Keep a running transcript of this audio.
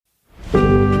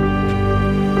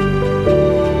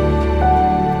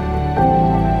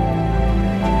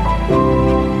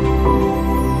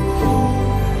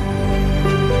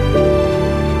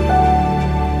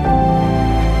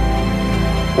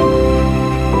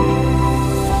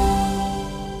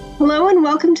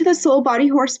Welcome to the Soul Body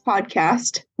Horse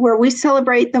podcast, where we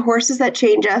celebrate the horses that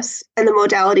change us and the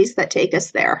modalities that take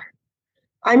us there.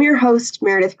 I'm your host,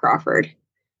 Meredith Crawford.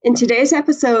 In today's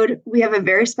episode, we have a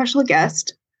very special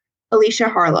guest, Alicia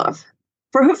Harlov.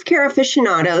 For hoof care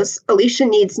aficionados, Alicia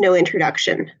needs no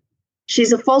introduction.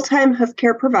 She's a full-time hoof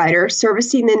care provider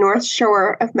servicing the North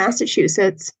Shore of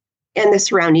Massachusetts and the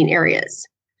surrounding areas.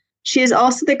 She is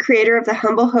also the creator of the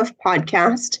Humble Hoof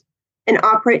podcast and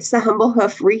operates the Humble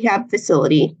Hoof Rehab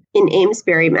Facility in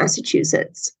Amesbury,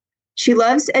 Massachusetts. She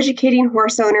loves educating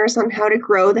horse owners on how to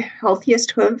grow the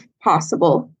healthiest hoof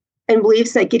possible and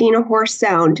believes that getting a horse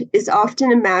sound is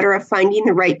often a matter of finding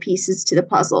the right pieces to the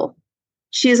puzzle.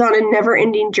 She is on a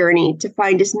never-ending journey to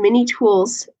find as many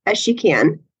tools as she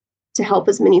can to help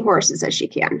as many horses as she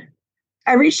can.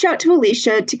 I reached out to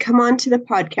Alicia to come on to the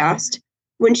podcast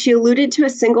when she alluded to a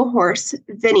single horse,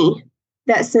 Vinny,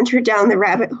 that sent her down the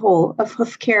rabbit hole of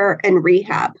hoof care and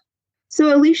rehab.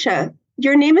 So Alicia,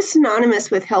 your name is synonymous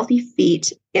with healthy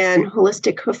feet and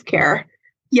holistic hoof care,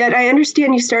 yet I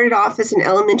understand you started off as an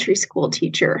elementary school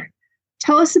teacher.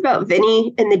 Tell us about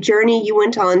Vinny and the journey you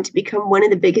went on to become one of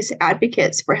the biggest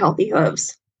advocates for healthy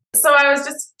hooves. So I was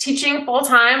just teaching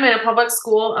full-time in a public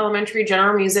school, elementary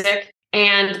general music.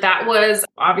 And that was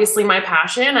obviously my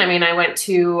passion. I mean, I went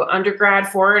to undergrad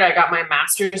for it. I got my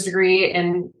master's degree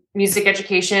in music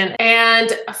education.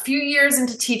 And a few years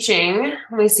into teaching,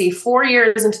 4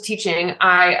 years into teaching,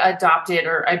 I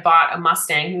bought a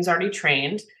Mustang who's already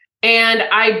trained. And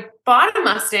I bought a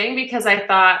Mustang because I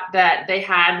thought that they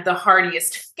had the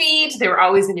hardiest feet. They were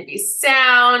always going to be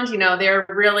sound. You know, they're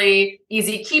really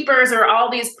easy keepers. There are all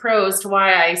these pros to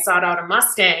why I sought out a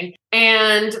Mustang.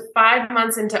 And 5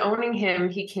 months into owning him,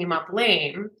 he came up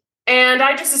lame. And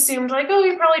I just assumed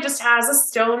he probably just has a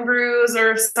stone bruise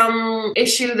or some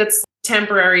issue that's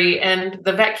temporary. And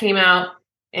the vet came out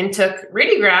and took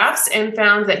radiographs and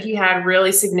found that he had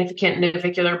really significant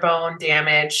navicular bone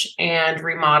damage and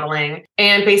remodeling,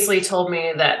 and basically told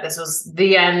me that this was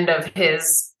the end of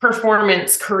his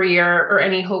performance career or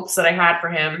any hopes that I had for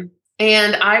him.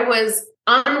 And I was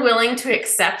unwilling to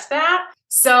accept that.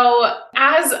 So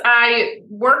as I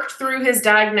worked through his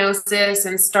diagnosis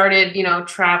and started,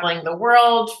 traveling the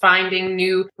world, finding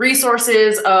new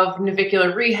resources of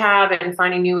navicular rehab and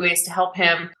finding new ways to help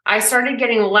him, I started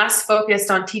getting less focused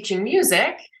on teaching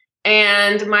music.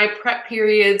 And my prep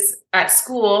periods at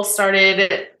school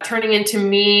started turning into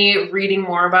me reading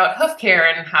more about hoof care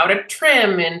and how to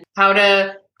trim and how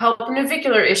to help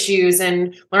navicular issues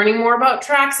and learning more about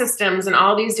track systems and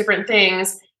all these different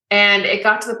things. And it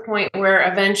got to the point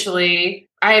where eventually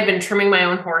I had been trimming my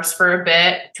own horse for a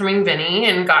bit, trimming Vinny,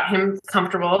 and got him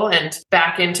comfortable and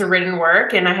back into ridden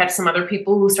work. And I had some other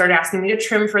people who started asking me to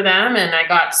trim for them. And I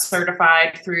got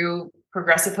certified through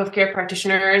progressive hoof care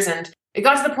practitioners. And it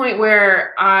got to the point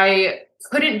where I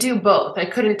couldn't do both. I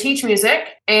couldn't teach music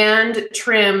and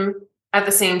trim at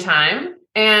the same time.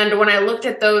 And when I looked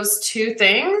at those two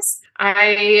things,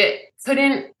 I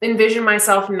couldn't envision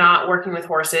myself not working with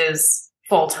horses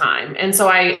full time. And so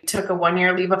I took a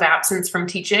 1-year leave of absence from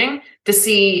teaching to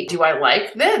see, do I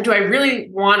like this? Do I really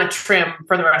want to trim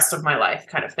for the rest of my life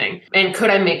kind of thing? And could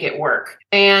I make it work?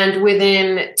 And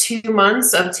within 2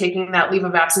 months of taking that leave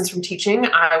of absence from teaching,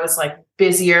 I was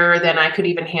busier than I could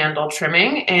even handle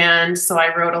trimming. And so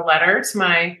I wrote a letter to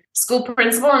my school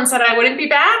principal and said I wouldn't be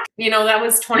back. That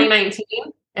was 2019.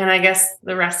 And I guess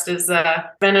the rest has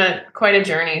been quite a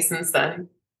journey since then.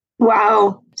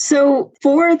 Wow. So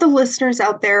for the listeners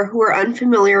out there who are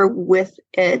unfamiliar with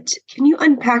it, can you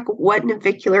unpack what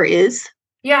navicular is?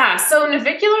 Yeah. So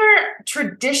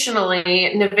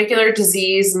traditionally, navicular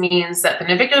disease means that the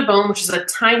navicular bone, which is a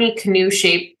tiny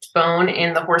canoe-shaped bone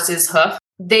in the horse's hoof,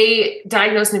 they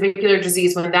diagnose navicular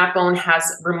disease when that bone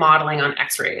has remodeling on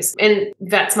x-rays. And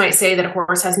vets might say that a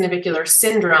horse has navicular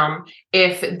syndrome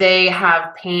if they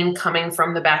have pain coming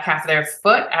from the back half of their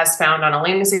foot as found on a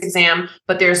lameness exam,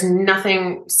 but there's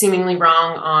nothing seemingly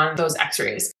wrong on those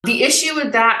x-rays. The issue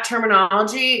with that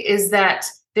terminology is that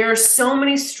there are so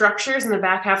many structures in the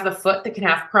back half of the foot that can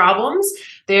have problems.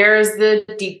 There's the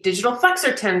deep digital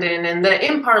flexor tendon and the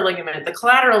impar ligament, the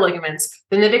collateral ligaments,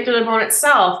 the navicular bone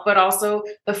itself, but also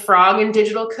the frog and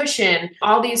digital cushion,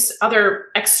 all these other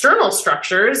external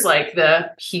structures like the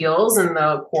heels and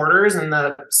the quarters and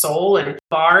the sole and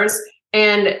bars.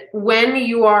 And when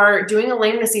you are doing a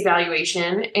lameness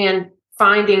evaluation and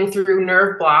finding through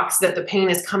nerve blocks that the pain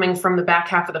is coming from the back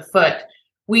half of the foot,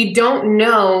 we don't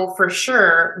know for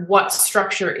sure what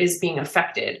structure is being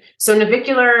affected. So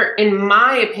navicular, in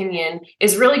my opinion,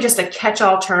 is really just a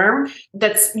catch-all term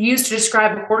that's used to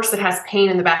describe a horse that has pain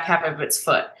in the back half of its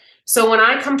foot. So when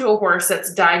I come to a horse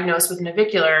that's diagnosed with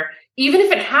navicular, even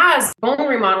if it has bone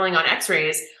remodeling on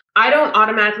x-rays, I don't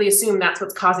automatically assume that's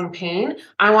what's causing pain.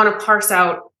 I want to parse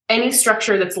out any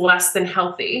structure that's less than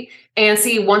healthy and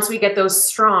see, once we get those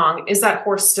strong, is that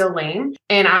horse still lame?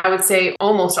 And I would say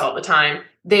almost all the time,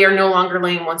 they are no longer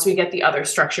lame once we get the other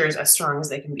structures as strong as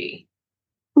they can be.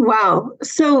 Wow.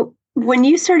 So when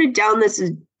you started down this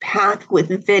path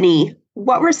with Vinny,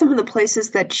 what were some of the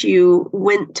places that you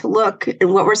went to look,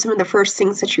 and what were some of the first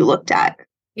things that you looked at?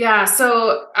 Yeah,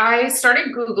 so I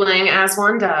started Googling, as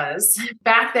one does.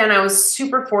 Back then, I was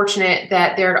super fortunate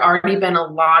that there had already been a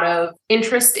lot of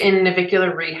interest in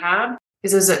navicular rehab.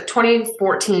 This was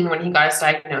 2014 when he got his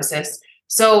diagnosis.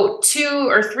 So 2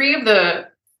 or 3 of the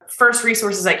first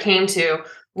resources I came to,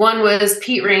 one was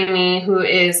Pete Ramey, who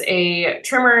is a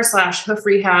trimmer / hoof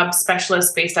rehab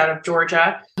specialist based out of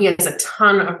Georgia. He has a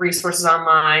ton of resources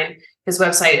online. His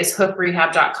website is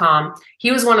hoofrehab.com.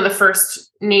 He was one of the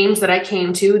first names that I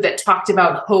came to that talked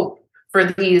about hope for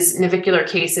these navicular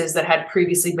cases that had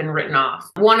previously been written off.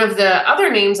 One of the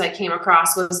other names I came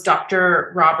across was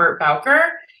Dr. Robert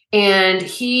Bowker. And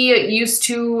he used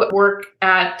to work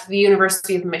at the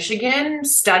University of Michigan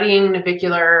studying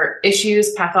navicular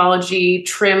issues, pathology,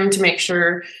 trim to make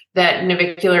sure that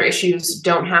navicular issues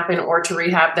don't happen or to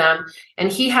rehab them. And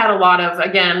he had a lot of,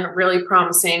 again, really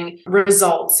promising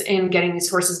results in getting these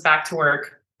horses back to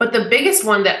work. But the biggest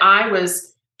one that I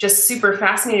was just super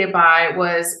fascinated by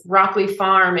was Rockley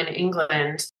Farm in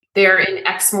England. They're in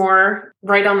Exmoor,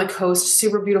 right on the coast,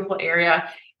 super beautiful area.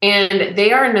 And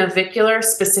they are a navicular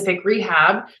specific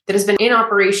rehab that has been in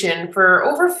operation for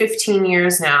over 15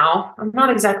 years now. I'm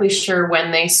not exactly sure when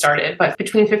they started, but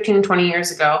between 15 and 20 years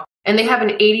ago. And they have an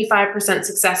 85%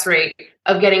 success rate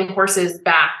of getting horses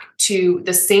back to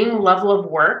the same level of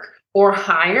work or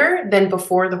higher than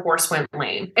before the horse went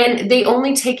lame. And they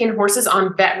only take in horses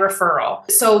on vet referral.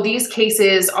 So these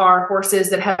cases are horses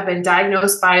that have been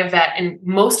diagnosed by a vet, and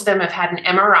most of them have had an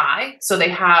MRI. So they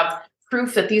have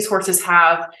proof that these horses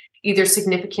have either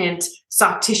significant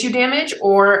soft tissue damage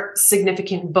or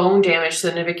significant bone damage to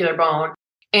the navicular bone.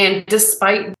 And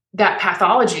despite that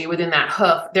pathology within that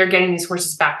hoof, they're getting these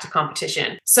horses back to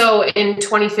competition. So in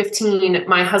 2015,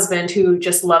 my husband, who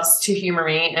just loves to humor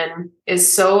me and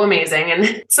is so amazing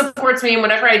and supports me in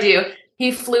whatever I do,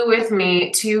 he flew with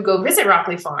me to go visit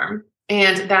Rockley Farm.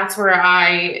 And that's where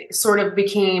I sort of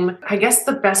became, I guess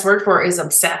the best word for it is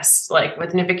obsessed, like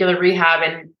with navicular rehab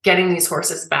and getting these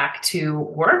horses back to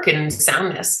work and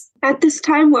soundness. At this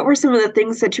time, what were some of the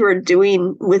things that you were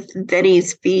doing with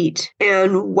Vinny's feet,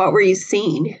 and what were you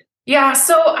seeing? Yeah,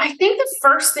 so I think the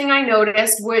first thing I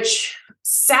noticed, which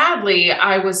sadly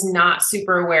I was not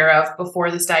super aware of before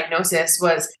this diagnosis,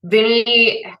 was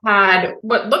Vinny had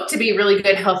what looked to be really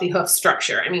good, healthy hoof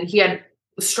structure. I mean, he had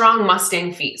strong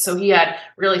Mustang feet. So he had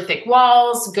really thick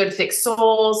walls, good thick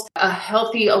soles, a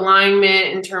healthy alignment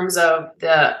in terms of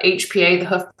the HPA, the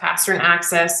hoof pastern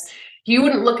axis. You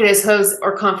wouldn't look at his hooves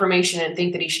or conformation and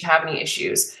think that he should have any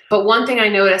issues. But one thing I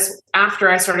noticed after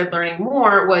I started learning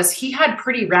more was he had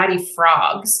pretty ratty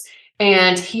frogs,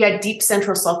 and he had deep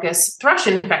central sulcus thrush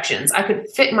infections. I could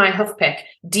fit my hoof pick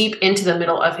deep into the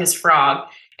middle of his frog,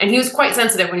 and he was quite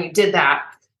sensitive when he did that.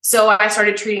 So I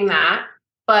started treating that.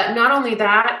 But not only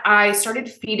that, I started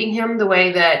feeding him the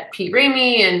way that Pete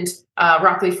Ramey and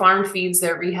Rockley Farm feeds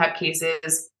their rehab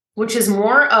cases, which is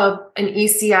more of an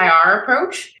ECIR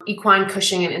approach, equine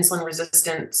Cushing and insulin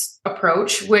resistance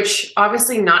approach, which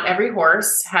obviously not every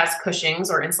horse has Cushing's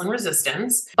or insulin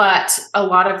resistance, but a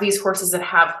lot of these horses that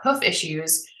have hoof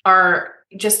issues are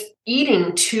just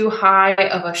eating too high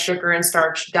of a sugar and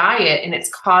starch diet, and it's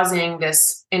causing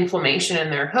this inflammation in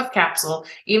their hoof capsule.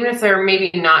 Even if they're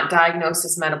maybe not diagnosed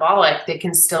as metabolic, they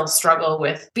can still struggle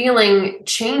with feeling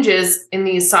changes in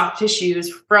these soft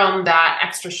tissues from that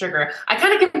extra sugar. I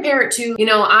kind of compare it to,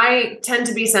 I tend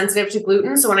to be sensitive to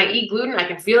gluten. So when I eat gluten, I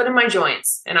can feel it in my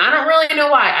joints, and I don't really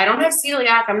know why. I don't have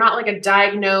celiac. I'm not like a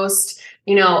diagnosed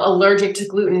allergic to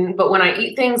gluten, but when I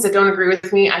eat things that don't agree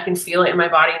with me, I can feel it in my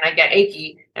body and I get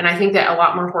achy. And I think that a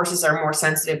lot more horses are more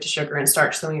sensitive to sugar and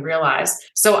starch than we realize.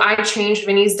 So I changed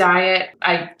Vinny's diet.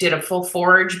 I did a full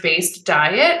forage-based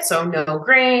diet, so no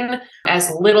grain, as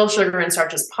little sugar and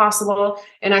starch as possible.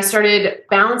 And I started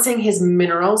balancing his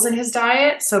minerals in his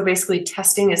diet. So basically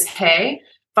testing his hay,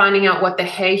 finding out what the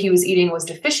hay he was eating was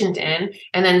deficient in,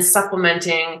 and then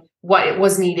supplementing what it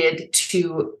was needed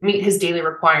to meet his daily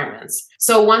requirements.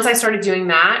 So once I started doing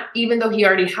that, even though he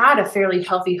already had a fairly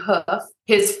healthy hoof,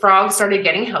 his frog started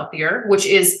getting healthier, which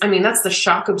is, that's the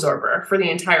shock absorber for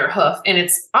the entire hoof. And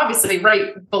it's obviously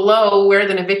right below where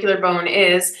the navicular bone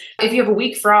is. If you have a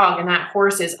weak frog and that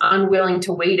horse is unwilling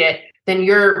to weight it, then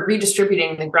you're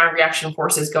redistributing the ground reaction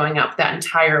forces going up that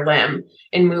entire limb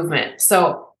in movement.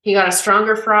 So he got a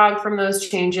stronger frog from those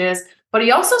changes, but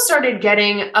he also started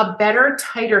getting a better,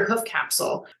 tighter hoof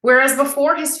capsule. Whereas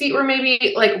before his feet were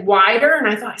maybe like wider, and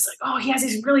I thought, he's like, oh, he has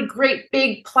these really great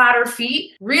big platter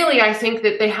feet. Really, I think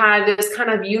that they had this kind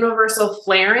of universal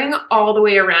flaring all the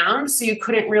way around. So you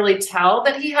couldn't really tell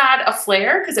that he had a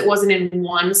flare because it wasn't in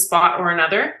one spot or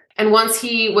another. And once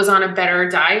he was on a better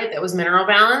diet that was mineral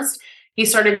balanced, he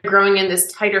started growing in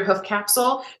this tighter hoof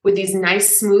capsule with these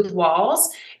nice smooth walls.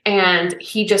 And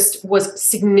he just was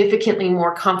significantly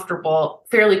more comfortable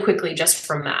fairly quickly just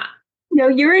from that. Now,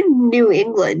 you're in New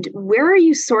England. Where are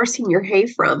you sourcing your hay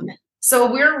from?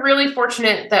 So we're really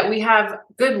fortunate that we have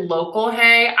good local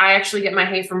hay. I actually get my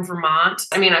hay from Vermont.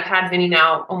 I mean, I've had Vinny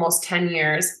now almost 10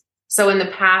 years. So in the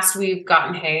past, we've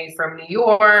gotten hay from New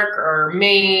York or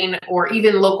Maine or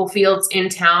even local fields in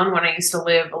town when I used to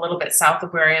live a little bit south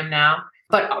of where I am now.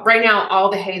 But right now,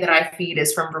 all the hay that I feed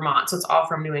is from Vermont. So it's all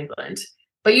from New England.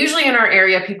 But usually in our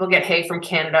area, people get hay from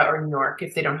Canada or New York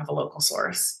if they don't have a local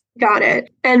source. Got it.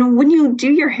 And when you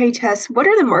do your hay test, what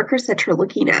are the markers that you're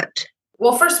looking at?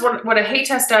 Well, first, what a hay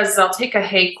test does is I'll take a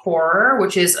hay corer,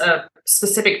 which is a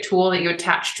specific tool that you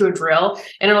attach to a drill,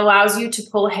 and it allows you to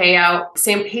pull hay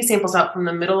samples out from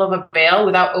the middle of a bale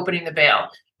without opening the bale,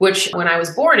 which when I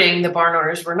was boarding, the barn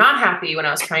owners were not happy when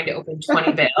I was trying to open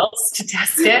 20 bales to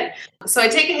test it. So I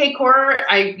take a hay corer,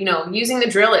 using the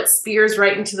drill, it spears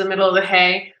right into the middle of the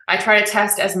hay. I try to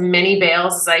test as many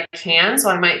bales as I can. So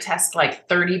I might test like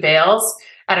 30 bales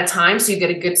at a time. So you get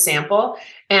a good sample.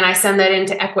 And I send that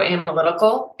into Equa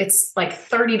Analytical. It's like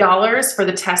 $30 for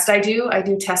the test I do. I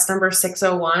do test number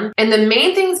 601. And the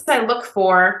main things I look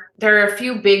for, there are a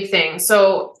few big things.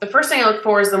 So the first thing I look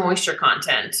for is the moisture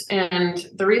content. And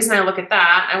the reason I look at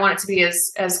that, I want it to be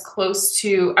as close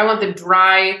to, I want the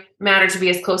dry matter to be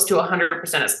as close to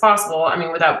 100% as possible. I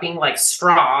mean, without being like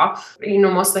straw.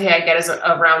 Most of the hay I get is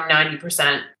around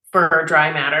 90% for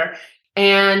dry matter.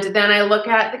 And then I look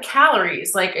at the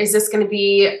calories, like, is this going to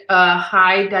be a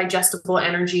high digestible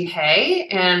energy hay?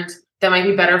 And that might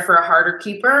be better for a harder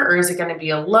keeper, or is it going to be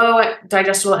a low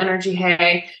digestible energy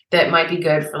hay that might be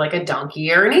good for like a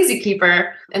donkey or an easy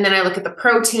keeper? And then I look at the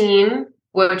protein,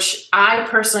 which I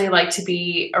personally like to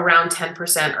be around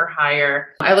 10% or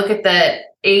higher. I look at the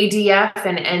ADF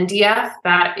and NDF.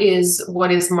 That is what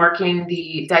is marking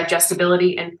the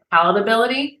digestibility and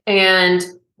palatability. And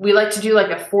we like to do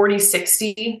like a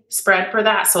 40-60 spread for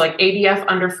that. So like ADF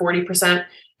under 40%,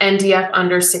 NDF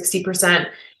under 60%.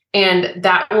 And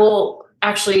that will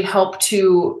actually help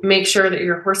to make sure that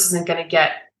your horse isn't going to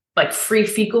get like free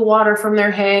fecal water from their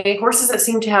hay. Horses that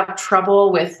seem to have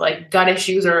trouble with like gut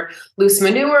issues or loose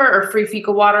manure or free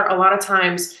fecal water, a lot of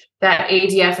times that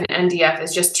ADF and NDF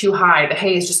is just too high. The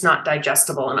hay is just not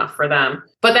digestible enough for them.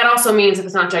 But that also means if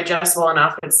it's not digestible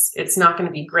enough, it's not going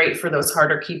to be great for those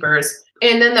harder keepers.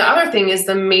 And then the other thing is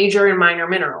the major and minor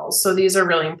minerals. So these are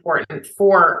really important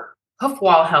for hoof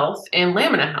wall health and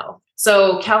lamina health.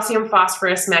 So calcium,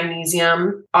 phosphorus,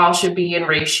 magnesium, all should be in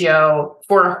ratio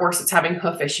for a horse that's having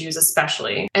hoof issues,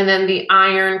 especially. And then the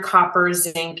iron, copper,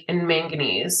 zinc, and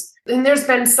manganese. And there's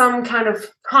been some kind of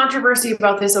controversy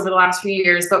about this over the last few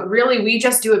years, but really we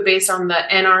just do it based on the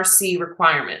NRC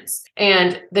requirements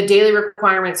and the daily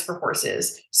requirements for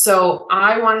horses. So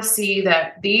I want to see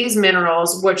that these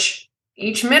minerals, which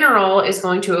each mineral is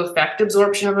going to affect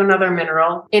absorption of another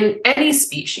mineral in any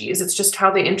species. It's just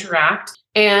how they interact.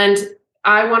 And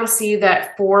I want to see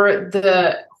that for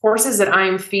the horses that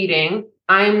I'm feeding,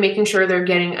 I'm making sure they're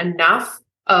getting enough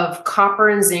of copper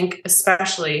and zinc,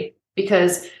 especially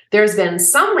because there's been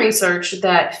some research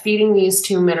that feeding these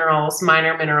two minerals,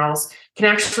 minor minerals, can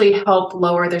actually help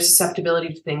lower their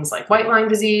susceptibility to things like white line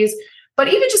disease. But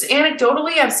even just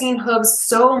anecdotally, I've seen hooves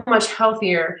so much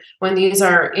healthier when these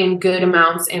are in good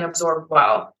amounts and absorbed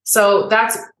well. So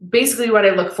that's basically what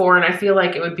I look for. And I feel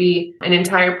like it would be an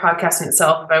entire podcast in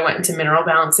itself if I went into mineral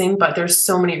balancing, but there's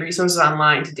so many resources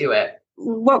online to do it.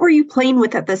 What were you playing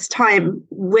with at this time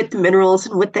with the minerals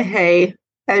and with the hay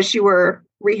as you were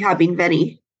rehabbing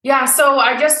Venny? Yeah, so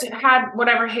I just had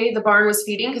whatever hay the barn was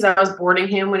feeding because I was boarding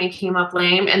him when he came up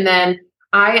lame. And then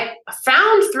I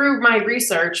found through my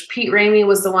research, Pete Ramey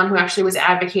was the one who actually was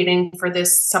advocating for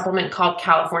this supplement called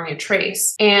California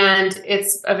Trace. And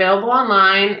it's available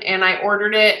online and I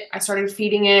ordered it. I started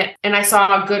feeding it and I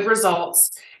saw good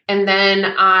results. And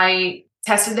then I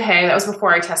tested the hay. That was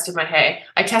before I tested my hay.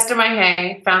 I tested my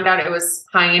hay, found out it was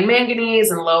high in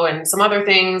manganese and low in some other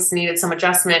things, needed some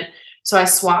adjustment. So I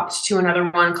swapped to another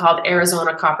one called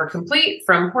Arizona Copper Complete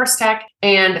from Horse Tech.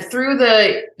 And through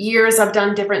the years, I've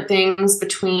done different things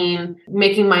between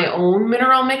making my own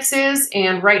mineral mixes.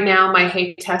 And right now my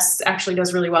hay test actually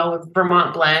does really well with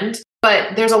Vermont Blend.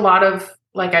 But there's a lot of,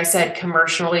 like I said,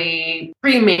 commercially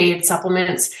pre-made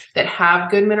supplements that have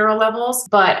good mineral levels,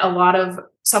 but a lot of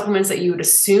supplements that you would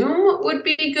assume would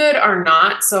be good are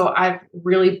not. So I've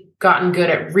really gotten good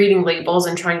at reading labels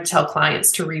and trying to tell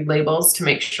clients to read labels to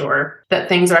make sure that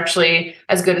things are actually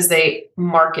as good as they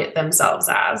market themselves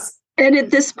as. And at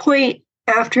this point,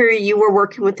 after you were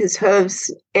working with his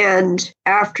hooves and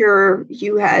after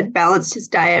you had balanced his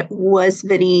diet, was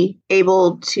Vinny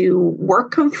able to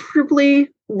work comfortably?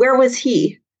 Where was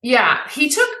he? Yeah, he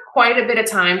took quite a bit of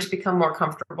time to become more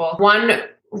comfortable. One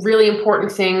really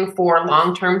important thing for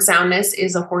long-term soundness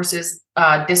is a horse's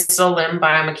distal limb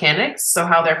biomechanics, so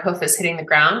how their hoof is hitting the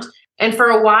ground. And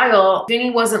for a while, Vinny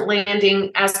wasn't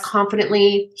landing as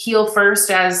confidently heel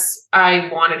first as I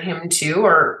wanted him to,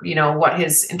 or, what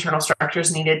his internal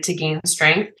structures needed to gain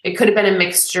strength. It could have been a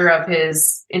mixture of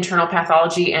his internal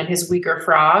pathology and his weaker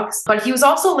frogs, but he was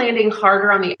also landing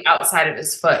harder on the outside of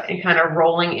his foot and kind of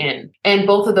rolling in. And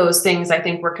both of those things, I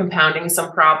think, were compounding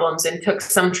some problems and took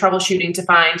some troubleshooting to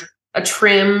find a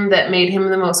trim that made him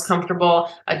the most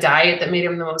comfortable, a diet that made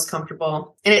him the most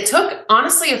comfortable. And it took,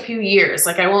 honestly, a few years.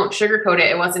 Like, I won't sugarcoat it.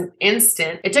 It wasn't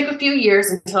instant. It took a few years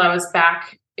until I was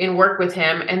back in work with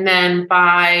him. And then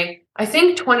by, I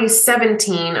think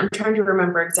 2017, I'm trying to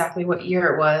remember exactly what year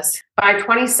it was. By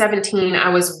 2017, I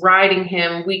was riding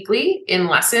him weekly in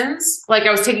lessons. Like,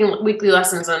 I was taking weekly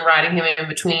lessons and riding him in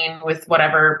between with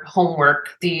whatever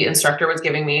homework the instructor was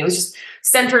giving me. It was just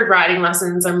centered riding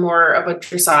lessons. I'm more of a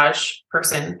dressage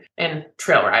person and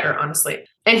trail rider, honestly.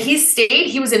 And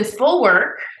he was in full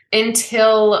work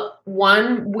until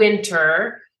one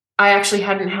winter. I actually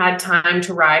hadn't had time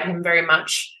to ride him very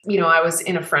much. I was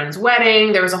in a friend's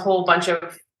wedding. There was a whole bunch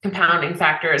of compounding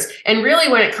factors. And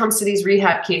really, when it comes to these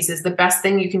rehab cases, the best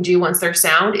thing you can do once they're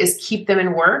sound is keep them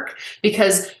in work,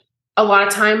 because a lot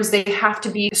of times they have to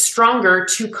be stronger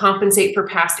to compensate for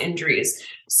past injuries.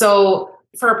 So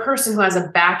for a person who has a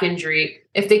back injury,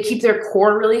 if they keep their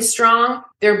core really strong,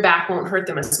 their back won't hurt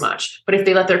them as much. But if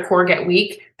they let their core get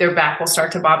weak, their back will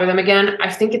start to bother them again. I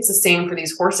think it's the same for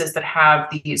these horses that have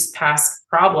these past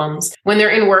problems. When they're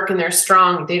in work and they're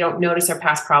strong, they don't notice their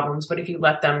past problems. But if you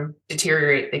let them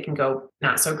deteriorate, they can go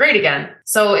not so great again.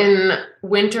 So in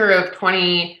winter of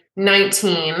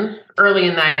 2019, early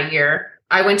in that year,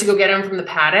 I went to go get him from the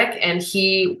paddock and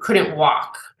he couldn't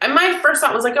walk. And my first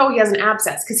thought was like, oh, he has an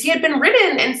abscess, because he had been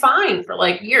ridden and fine for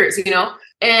like years,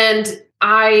 And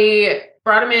I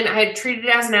brought him in. I had treated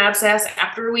it as an abscess.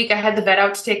 After a week, I had the vet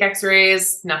out to take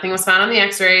x-rays. Nothing was found on the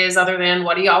x-rays other than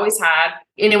what he always had.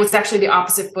 And it was actually the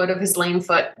opposite foot of his lame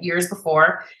foot years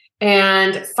before.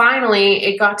 And finally,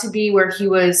 it got to be where he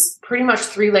was pretty much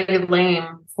three-legged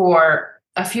lame for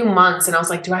a few months. And I was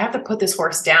like, do I have to put this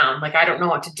horse down? Like, I don't know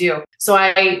what to do. So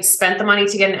I spent the money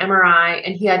to get an MRI,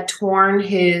 and he had torn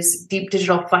his deep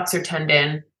digital flexor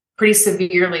tendon pretty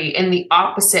severely in the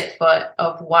opposite foot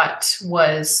of what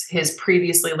was his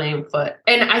previously lame foot.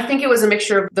 And I think it was a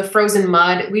mixture of the frozen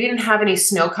mud. We didn't have any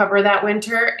snow cover that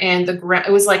winter, and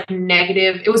it was like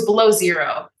negative. It was below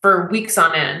zero for weeks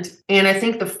on end. And I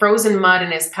think the frozen mud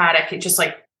in his paddock, it just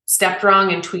like stepped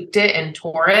wrong and tweaked it and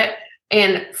tore it.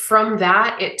 And from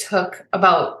that, it took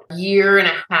about a year and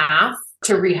a half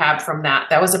to rehab from that.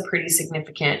 That was a pretty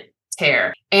significant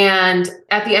tear. And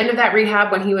at the end of that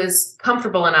rehab, when he was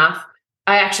comfortable enough,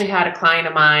 I actually had a client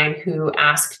of mine who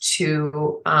asked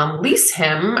to lease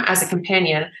him as a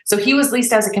companion. So he was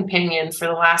leased as a companion for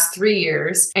the last 3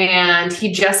 years, and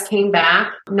he just came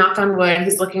back. Knock on wood,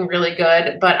 he's looking really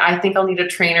good, but I think I'll need a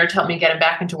trainer to help me get him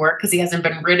back into work because he hasn't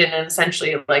been ridden in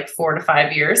essentially like 4 to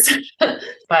 5 years,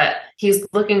 but he's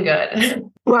looking good.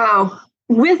 Wow.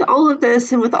 With all of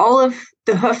this and with all of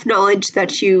the hoof knowledge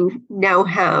that you now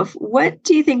have, what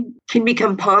do you think can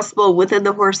become possible within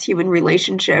the horse-human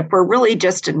relationship, or really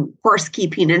just in horse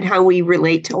keeping and how we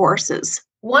relate to horses?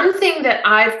 One thing that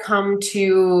I've come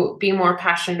to be more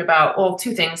passionate about, well,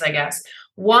 2 things, I guess.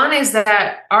 One is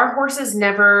that our horses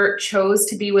never chose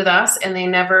to be with us, and they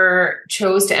never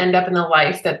chose to end up in the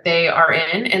life that they are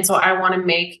in. And so I want to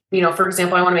make, for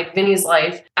example, I want to make Vinny's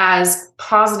life as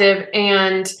positive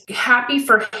and happy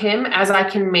for him as I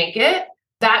can make it.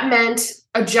 That meant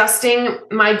adjusting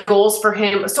my goals for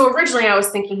him. So originally I was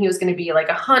thinking he was going to be like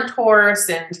a hunt horse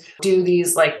and do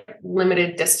these like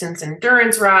limited distance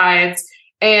endurance rides.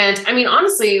 And I mean,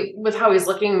 honestly, with how he's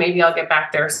looking, maybe I'll get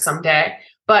back there someday.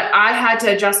 But I had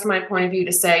to adjust my point of view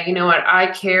to say, you know what, I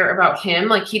care about him.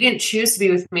 Like, he didn't choose to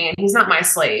be with me and he's not my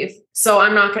slave. So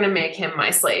I'm not going to make him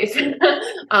my slave.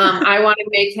 I want to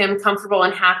make him comfortable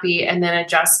and happy, and then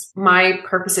adjust my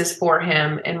purposes for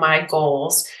him and my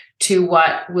goals to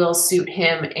what will suit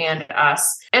him and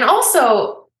us. And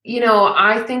also,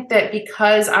 I think that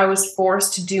because I was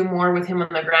forced to do more with him on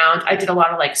the ground, I did a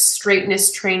lot of like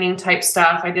straightness training type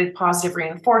stuff. I did positive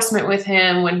reinforcement with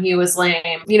him when he was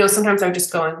lame. Sometimes I would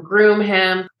just go and groom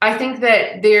him. I think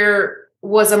that there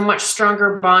was a much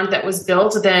stronger bond that was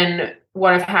built than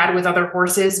what I've had with other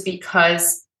horses,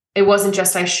 because it wasn't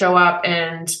just I show up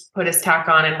and put his tack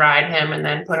on and ride him and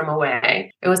then put him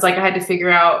away. It was like I had to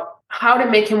figure out how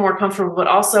to make him more comfortable, but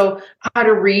also how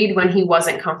to read when he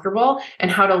wasn't comfortable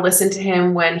and how to listen to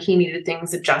him when he needed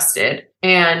things adjusted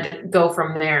and go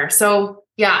from there. So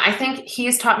yeah, I think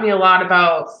he's taught me a lot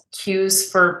about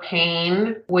cues for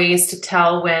pain, ways to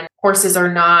tell when horses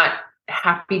are not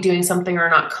happy doing something or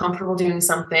not comfortable doing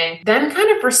something, then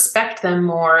kind of respect them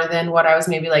more than what I was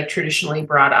maybe like traditionally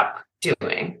brought up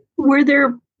doing. Were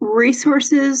there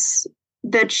resources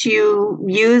that you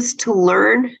used to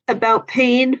learn about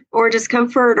pain or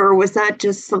discomfort, or was that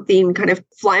just something kind of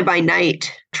fly by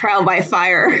night, trial by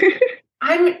fire?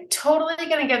 I'm totally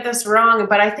going to get this wrong,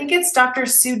 but I think it's Dr.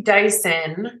 Sue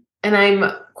Dyson, and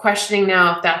I'm questioning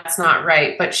now if that's not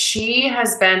right, but she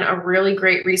has been a really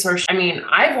great resource. I mean,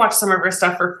 I've watched some of her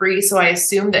stuff for free, so I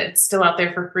assume that it's still out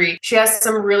there for free. She has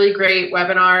some really great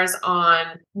webinars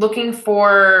on looking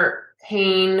for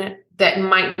pain that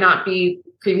might not be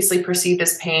previously perceived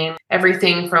as pain,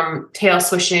 everything from tail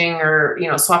swishing or,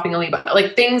 swapping a lead,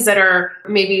 like things that are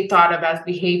maybe thought of as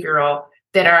behavioral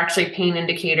that are actually pain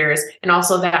indicators, and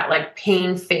also that like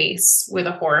pain face with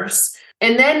a horse.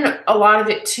 And then a lot of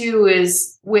it too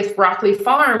is with Rockley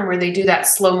Farm, where they do that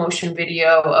slow motion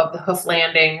video of the hoof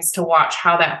landings to watch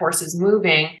how that horse is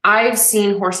moving. I've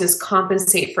seen horses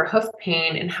compensate for hoof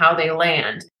pain and how they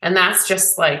land. And that's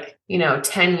just like,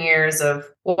 10 years of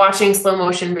watching slow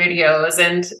motion videos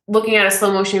and looking at a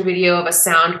slow motion video of a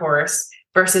sound horse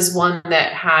versus one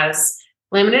that has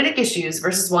laminitic issues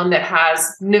versus one that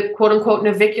has quote unquote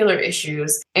navicular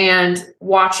issues, and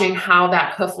watching how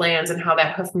that hoof lands and how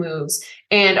that hoof moves.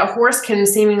 And a horse can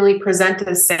seemingly present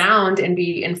as sound and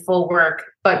be in full work,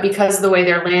 but because of the way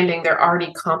they're landing, they're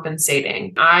already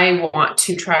compensating. I want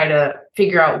to try to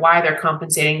figure out why they're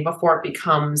compensating before it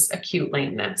becomes acute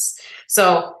lameness.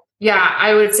 So yeah,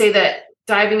 I would say that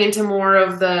diving into more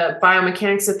of the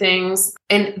biomechanics of things,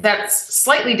 and that's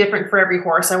slightly different for every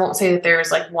horse. I won't say that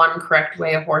there's like one correct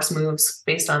way a horse moves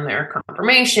based on their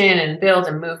conformation and build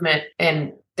and movement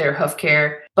and their hoof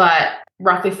care. But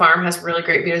Rockley Farm has really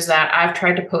great videos of that. I've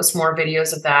tried to post more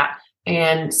videos of that.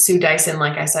 And Sue Dyson,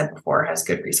 like I said before, has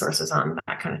good resources on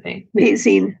that kind of thing.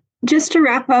 Amazing. Just to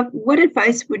wrap up, what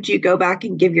advice would you go back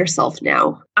and give yourself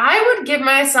now? I would give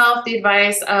myself the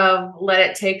advice of let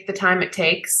it take the time it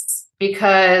takes,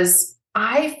 because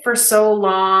I, for so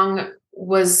long,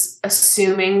 was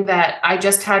assuming that I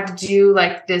just had to do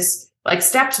like this, like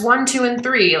steps 1, 2, and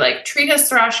 3, like treat his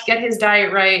thrush, get his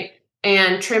diet right,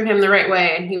 and trim him the right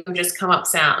way, and he would just come up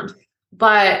sound.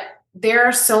 But there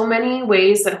are so many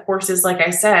ways that horses, like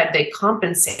I said, they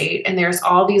compensate, and there's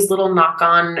all these little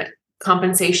knock-on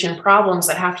compensation problems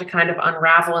that have to kind of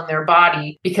unravel in their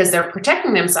body because they're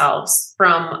protecting themselves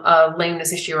from a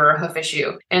lameness issue or a hoof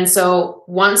issue. And so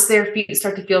once their feet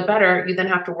start to feel better, you then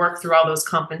have to work through all those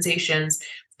compensations.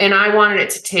 And I wanted it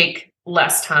to take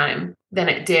less time than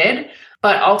it did.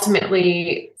 But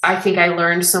ultimately, I think I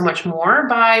learned so much more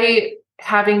by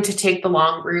having to take the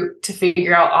long route to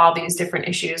figure out all these different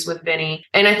issues with Vinny.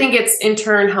 And I think it's in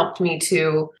turn helped me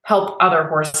to help other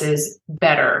horses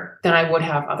better than I would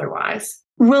have otherwise.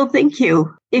 Well, thank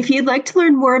you. If you'd like to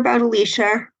learn more about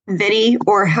Alicia, Vinny,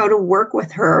 or how to work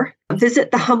with her, visit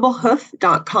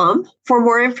thehumblehoof.com. For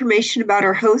more information about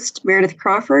our host, Meredith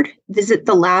Crawford, visit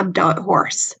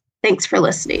thelab.horse. Thanks for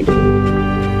listening.